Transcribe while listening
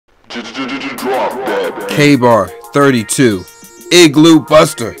KBAR 32, Igloo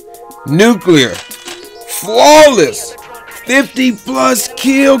Buster, Nuclear, flawless, 50+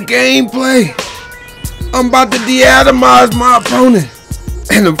 kill gameplay. I'm about to de-atomize my opponent.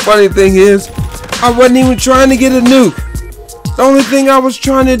 And the funny thing is, I wasn't even trying to get a nuke. The only thing I was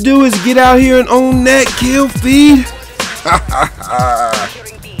trying to do is get out here and own that kill feed.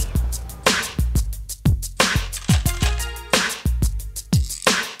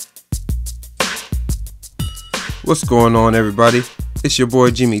 What's going on, everybody? It's your boy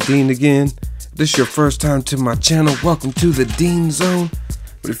Jimmy Dean again. If this is your first time to my channel, welcome to the Dean Zone.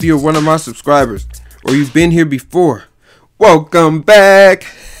 But if you're one of my subscribers or you've been here before, welcome back.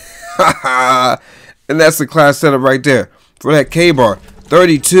 And that's the class setup right there for that KBAR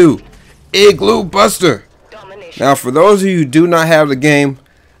 32 Igloo Buster. Now, for those of you who do not have the game,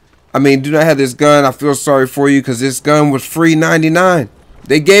 do not have this gun, I feel sorry for you because this gun was free 99.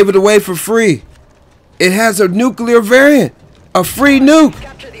 They gave it away for free. It has a nuclear variant, a free nuke.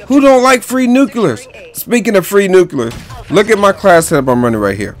 Who don't like free nuclears? Speaking of free nuclears, look at my class setup I'm running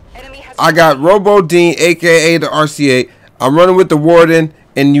right here. I got Robo Dean, aka the RC8. I'm running with the Warden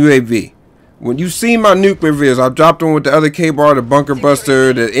and UAV. When you see my nuclear videos, I've dropped them with the other KBAR, the Bunker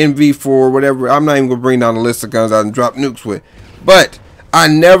Buster, the NV4, whatever. I'm not even going to bring down the list of guns I dropped nukes with. But I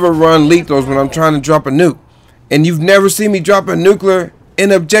never run lethals when I'm trying to drop a nuke. And you've never seen me drop a nuclear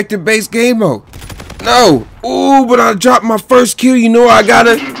in objective-based game mode. No. Ooh, but I dropped my first kill. You know I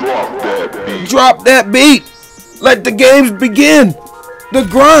gotta drop that beat. Let the games begin. The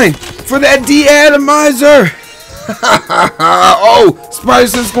grind for that De-Atomizer. Oh, spider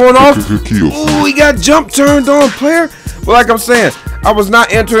sense going off. Ooh, he got jump turned on, player. But like I'm saying, I was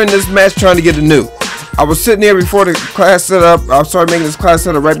not entering this match trying to get a nuke. I was sitting there before the class set up. I started making this class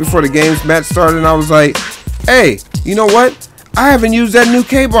setup right before the games match started, and I was like, hey, you know what? I haven't used that new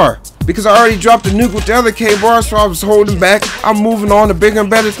KBAR because I already dropped a nuke with the other KBAR, so I was holding back. I'm moving on to bigger and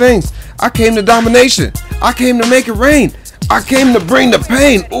better things. I came to domination. I came to make it rain. I came to bring the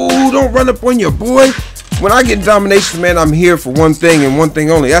pain. Ooh, don't run up on your boy. When I get domination, man, I'm here for one thing and one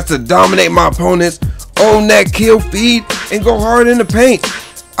thing only. That's to dominate my opponents, own that kill feed, and go hard in the paint.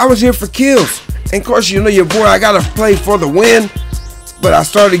 I was here for kills. And of course, you know your boy, I gotta play for the win. But I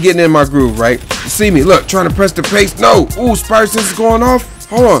started getting in my groove, right? You see me, look, trying to press the pace. No, ooh, spider sense is going off.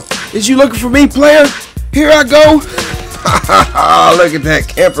 Hold on, is you looking for me, player? Here I go. Look at that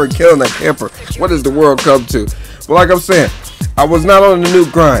camper killing that camper. What does the world come to? But like I'm saying, I was not on the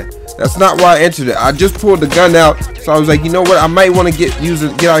nuke grind. That's not why I entered it. I just pulled the gun out, so I was like, you know what? I might want to get out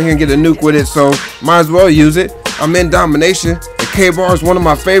here and get a nuke with it, so might as well use it. I'm in domination. The KBAR is one of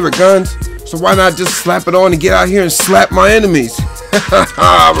my favorite guns, so why not just slap it on and get out here and slap my enemies?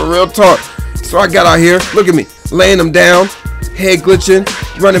 But real talk. So I got out here. Look at me, laying them down, head glitching,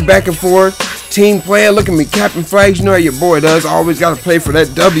 running back and forth, team playing. Look at me, capping flags. You know how your boy does. I always got to play for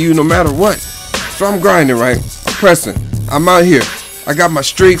that W no matter what. So I'm grinding, right? I'm pressing. I'm out here. I got my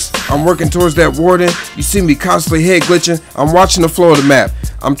streaks. I'm working towards that Warden. You see me constantly head glitching. I'm watching the flow of the map.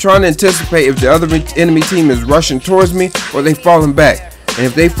 I'm trying to anticipate if the other enemy team is rushing towards me or they falling back. And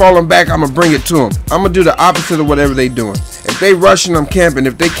if they falling back, I'm gonna bring it to them. I'm gonna do the opposite of whatever they doing. If they rushing, I'm camping.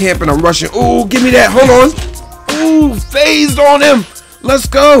 If they camping, I'm rushing. Ooh, give me that. Hold on. Ooh, phased on him. Let's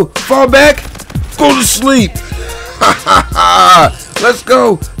go. Fall back. Go to sleep. Let's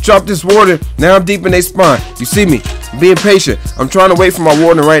go. Drop this Warden. Now I'm deep in their spawn. You see me being patient. I'm trying to wait for my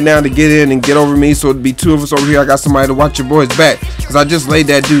Warden right now to get in and get over me, so it'd be two of us over here. I got somebody to watch your boys back because I just laid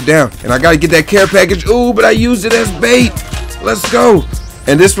that dude down and I gotta get that care package. Ooh, but I used it as bait. Let's go.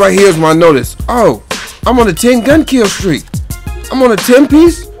 And this right here is my notice. Oh, I'm on a 10 gun kill streak. I'm on a 10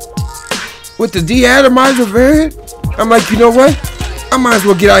 piece with the De-Atomizer variant. I'm like, you know what? I might as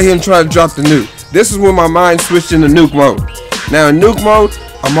well get out here and try to drop the nuke. This is when my mind switched into nuke mode. Now in nuke mode,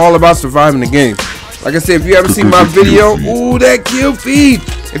 I'm all about surviving the game. Like I said, if you haven't seen my video, ooh, that kill feed.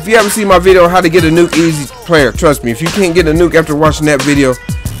 If you haven't seen my video on how to get a nuke easy, player, trust me, if you can't get a nuke after watching that video,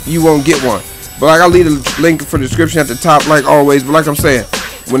 you won't get one. But like, I'll leave a link for the description at the top like always. But like I'm saying,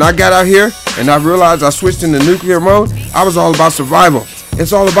 when I got out here and I realized I switched into nuclear mode, I was all about survival.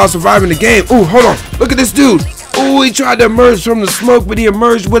 It's all about surviving the game. Ooh, hold on. Look at this dude. Ooh, he tried to emerge from the smoke, but he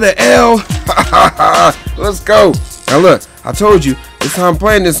emerged with an L. Let's go. Now look, I told you, it's how I'm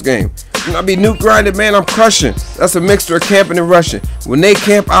playing this game. When I be nuke grinding, man, I'm crushing. That's a mixture of camping and rushing. When they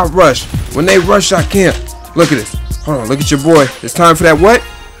camp, I rush. When they rush, I camp. Look at this. Hold on, look at your boy. It's time for that what?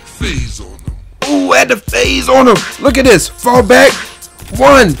 Phase on him. Ooh, had the phase on him. Look at this. Fall back.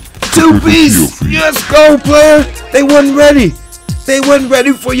 1, 2 piece. Let's go, player. They wasn't ready. They wasn't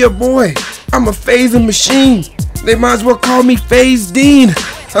ready for your boy. I'm a phasing machine. They might as well call me Phase Dean.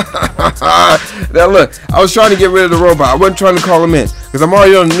 Now look, I was trying to get rid of the robot. I wasn't trying to call him in because I'm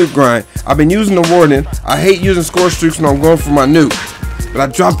already on the nuke grind. I've been using the warden. I hate using score streaks when I'm going for my nuke. But I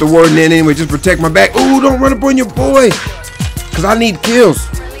dropped the warden in anyway, just protect my back. Ooh, don't run up on your boy. Because I need kills.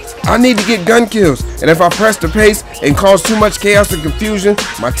 I need to get gun kills. And if I press the pace and cause too much chaos and confusion,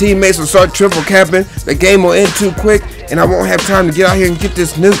 my teammates will start triple capping. The game will end too quick and I won't have time to get out here and get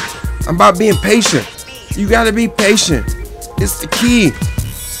this nuke. I'm about being patient. You gotta be patient. It's the key.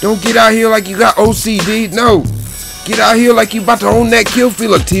 Don't get out here like you got OCD. No. Get out here like you about to own that kill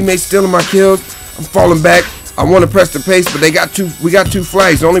field. Look, teammates stealing my kills. I'm falling back. I want to press the pace, but we got two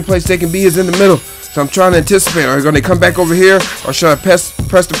flags. The only place they can be is in the middle. So I'm trying to anticipate. Are they going to come back over here? Or should I press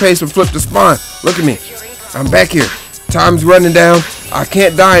the pace and flip the spawn? Look at me. I'm back here. Time's running down. I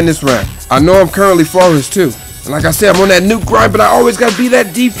can't die in this round. I know I'm currently flawless too. And like I said, I'm on that nuke grind, but I always got to be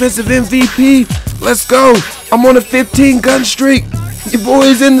that defensive MVP. Let's go. I'm on a 15 gun streak. Your boy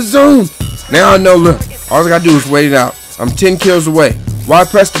is in the zone. Now I know, look. All I got to do is wait it out. I'm 10 kills away. Why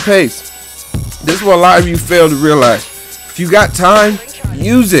press the pace? This is what a lot of you fail to realize. If you got time,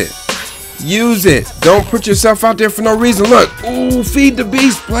 use it. Use it. Don't put yourself out there for no reason. Look. Ooh, feed the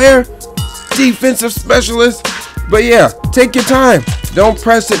beast, player. Defensive specialist. But yeah, take your time. Don't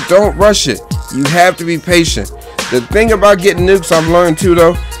press it. Don't rush it. You have to be patient. The thing about getting nukes I've learned too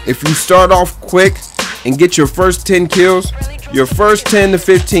though, if you start off quick and get your first 10 kills, your first 10 to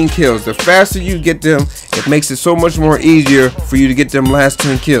 15 kills, the faster you get them, it makes it so much more easier for you to get them last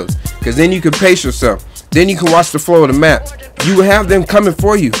 10 kills. Because then you can pace yourself. Then you can watch the flow of the map. You will have them coming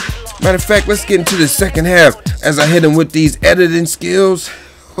for you. Matter of fact, let's get into the second half as I hit them with these editing skills.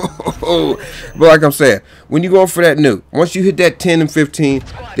 But like I'm saying, when you go for that nuke, once you hit that 10 and 15,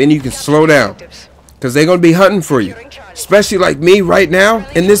 then you can slow down. Because they're going to be hunting for you. Especially like me right now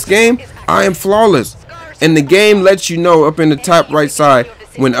in this game, I am flawless. And the game lets you know up in the top right side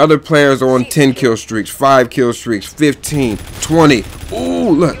when other players are on 10 kill streaks, 5 kill streaks, 15, 20.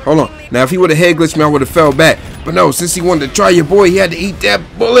 Ooh, look, hold on. Now, if he would have head glitched me, I would have fell back. But no, since he wanted to try your boy, he had to eat that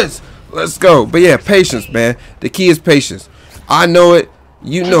bullets. Let's go. But yeah, patience, man. The key is patience. I know it.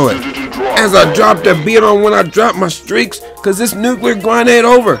 You know it. As I dropped the beat on when I dropped my streaks, because this nuclear grind ain't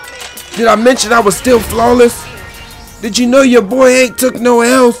over. Did I mention I was still flawless? Did you know your boy ain't took no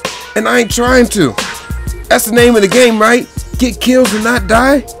L's? And I ain't trying to. That's the name of the game, right? Get kills and not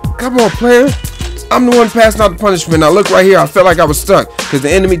die? Come on, player. I'm the one passing out the punishment. Now look right here. I felt like I was stuck because the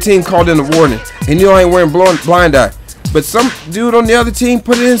enemy team called in a warning. And you know I ain't wearing blind eye. But some dude on the other team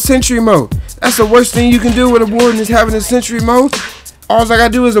put it in sentry mode. That's the worst thing you can do with a warden is having a sentry mode. All I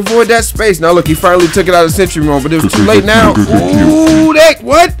gotta do is avoid that space. Now look, he finally took it out of sentry mode, but it was too late now. Ooh, that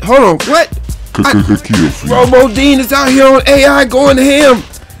what? Hold on, what? Robo Dean is out here on AI going to him.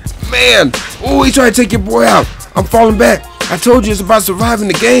 Man, ooh, he tried to take your boy out. I'm falling back. I told you it's about surviving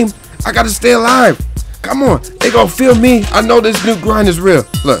the game. I gotta stay alive. Come on, they gonna feel me. I know this new grind is real.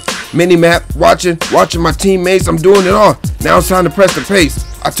 Look, mini map, watching my teammates. I'm doing it all. Now it's time to press the pace.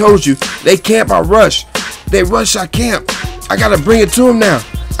 I told you, they camp, I rush. They rush, I camp. I gotta bring it to them now.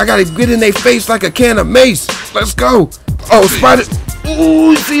 I gotta get in their face like a can of mace. Let's go. Oh, spider.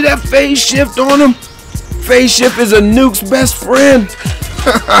 Ooh, see that phase shift on him? Phase shift is a nuke's best friend.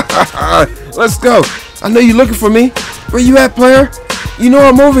 Let's go. I know you looking for me. Where you at, player? You know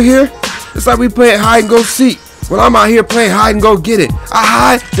I'm over here. It's like we playing hide and go seek. When I'm out here playing hide and go get it. I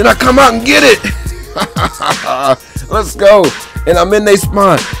hide, then I come out and get it. Let's go. And I'm in they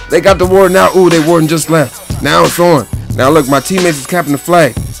spawn. They got the warden now. Ooh, they warden just left. Now it's on. Now look, my teammates is capping the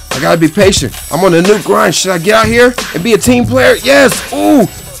flag. I gotta be patient. I'm on a new grind. Should I get out here and be a team player? Yes. Ooh,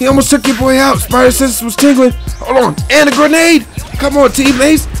 he almost took your boy out. Spider sense was tingling. Hold on. And a grenade. Come on,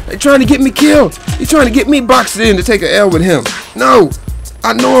 teammates. They trying to get me killed. He trying to get me boxed in to take an L with him. No.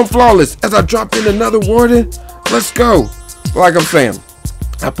 I know I'm flawless. As I drop in another warden. Let's go. Like I'm saying,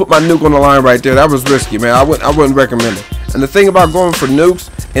 I put my nuke on the line right there. That was risky, man. I wouldn't recommend it. And the thing about going for nukes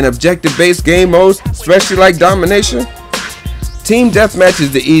in objective-based game modes, especially like domination, team deathmatch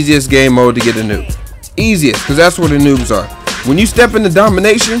is the easiest game mode to get a nuke. Easiest, because that's where the noobs are. When you step into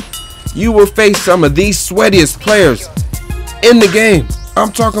domination, you will face some of the sweatiest players in the game.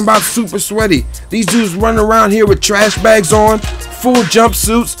 I'm talking about super sweaty. These dudes running around here with trash bags on, full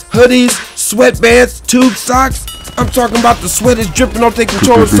jumpsuits, hoodies, sweatbands, tube socks. I'm talking about the sweat is dripping off their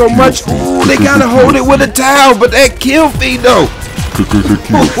controllers so much. Ooh, they gotta hold it with a towel, but that kill feed though.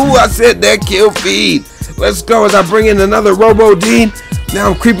 Ooh, I said that kill feed. Let's go as I bring in another Robo Dean. Now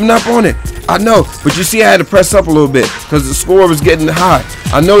I'm creeping up on it. I know, but you see I had to press up a little bit because the score was getting high.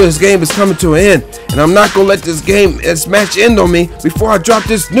 I know this game is coming to an end, and I'm not gonna let this match end on me before I drop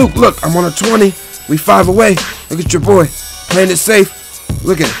this nuke. Look, I'm on a 20. We 5 away. Look at your boy playing it safe.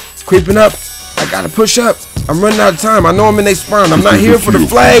 Look at it. Creeping up. I gotta push up. I'm running out of time. I know I'm in their spawn. I'm not here for the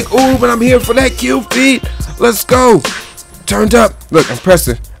flag. Ooh, but I'm here for that kill feed. Let's go. Turned up. Look, I'm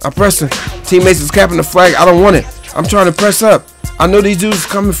pressing. Teammates is capping the flag. I don't want it. I'm trying to press up. I know these dudes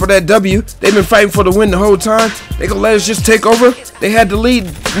coming for that W. They've been fighting for the win the whole time. They gonna let us just take over. They had the lead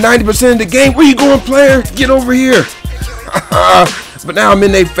 90% of the game. Where you going, player? Get over here. But now I'm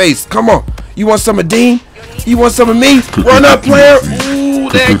in their face. Come on. You want some of Dean? You want some of me? Run up, player. Ooh,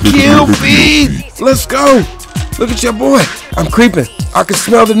 that kill feed. Let's go. Look at your boy. I'm creeping. I can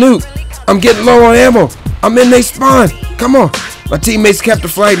smell the nuke. I'm getting low on ammo. I'm in their spawn. Come on. My teammates kept the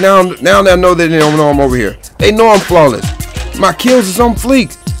flag. Now they know that they don't know I'm over here. They know I'm flawless. My kills is on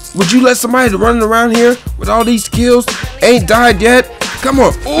fleek. Would you let somebody running around here with all these kills ain't died yet? Come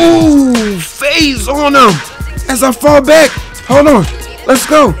on. Ooh, phase on them. As I fall back. Hold on. Let's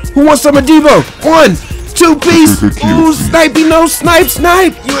go. Who wants some of Devo? 1, 2 piece. Ooh, snipey, no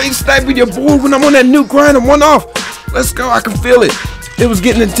snipe. You ain't sniping your boy when I'm on that nuke grind. I'm one off. Let's go. I can feel it. It was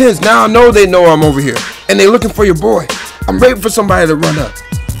getting intense. Now I know they know I'm over here. And they looking for your boy. I'm waiting for somebody to run up.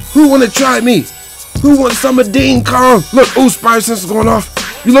 Who wanna try me? Who wants some of Dean Kong? Look, ooh, spider sense is going off.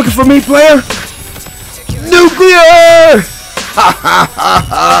 You looking for me, player? Nuclear!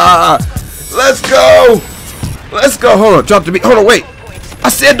 Let's go. Let's go. Hold on, drop the beat. Hold on, wait. I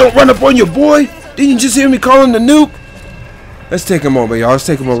said don't run up on your boy. Didn't you just hear me calling the nuke? Let's take him over, y'all. Let's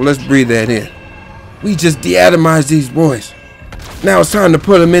take him over. Let's breathe that in. We just de-atomized these boys. Now it's time to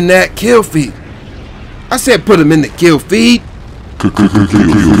put them in that kill feed. I said put them in the kill feed.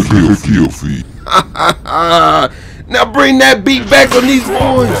 Kill feed. Now bring that beat back on these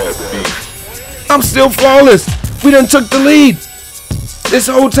boys. I'm still flawless. We done took the lead. This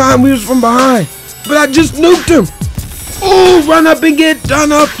whole time we was from behind. But I just nuked him. Ooh, run up and get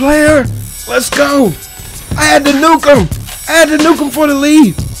done up, player. Let's go. I had to nuke him. For the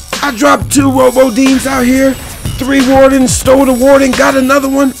lead. I dropped 2 Robo-Deans out here. 3 Wardens, stole the Warden, got another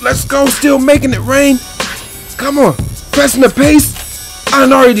one. Let's go, still making it rain. Come on, pressing the pace. I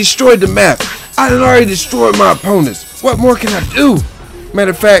done already destroyed the map. I done already destroyed my opponents. What more can I do?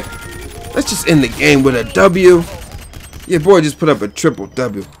 Matter of fact, let's just end the game with a W. Your boy just put up a triple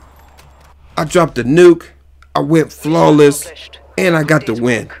W. I dropped the nuke. I went flawless. And I got the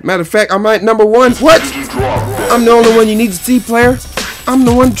win. Matter of fact, I'm at number 1. What? I'm the only one you need to see, player. I'm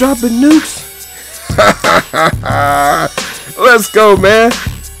the one dropping nukes. Let's go, man.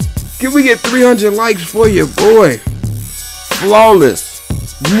 Can we get 300 likes for your boy? Flawless,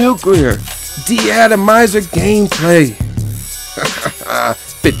 nuclear, De-Atomizer gameplay.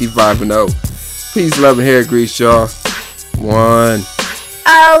 55-0. Peace, love, and hair grease, y'all. 1.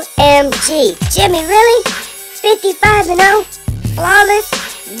 OMG. Jimmy, really? 55-0? Flawless,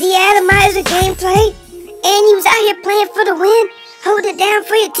 De-Atomizer gameplay? And you was out here playing for the win? Hold it down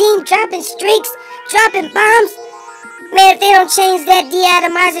for your team, dropping streaks, dropping bombs. Man, if they don't change that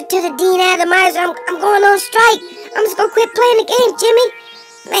De-Atomizer to the De-Atomizer, I'm going on strike. I'm just gonna quit playing the game, Jimmy.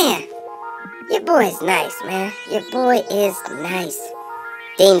 Man, your boy is nice, man. Your boy is nice.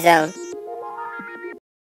 Dean Zone.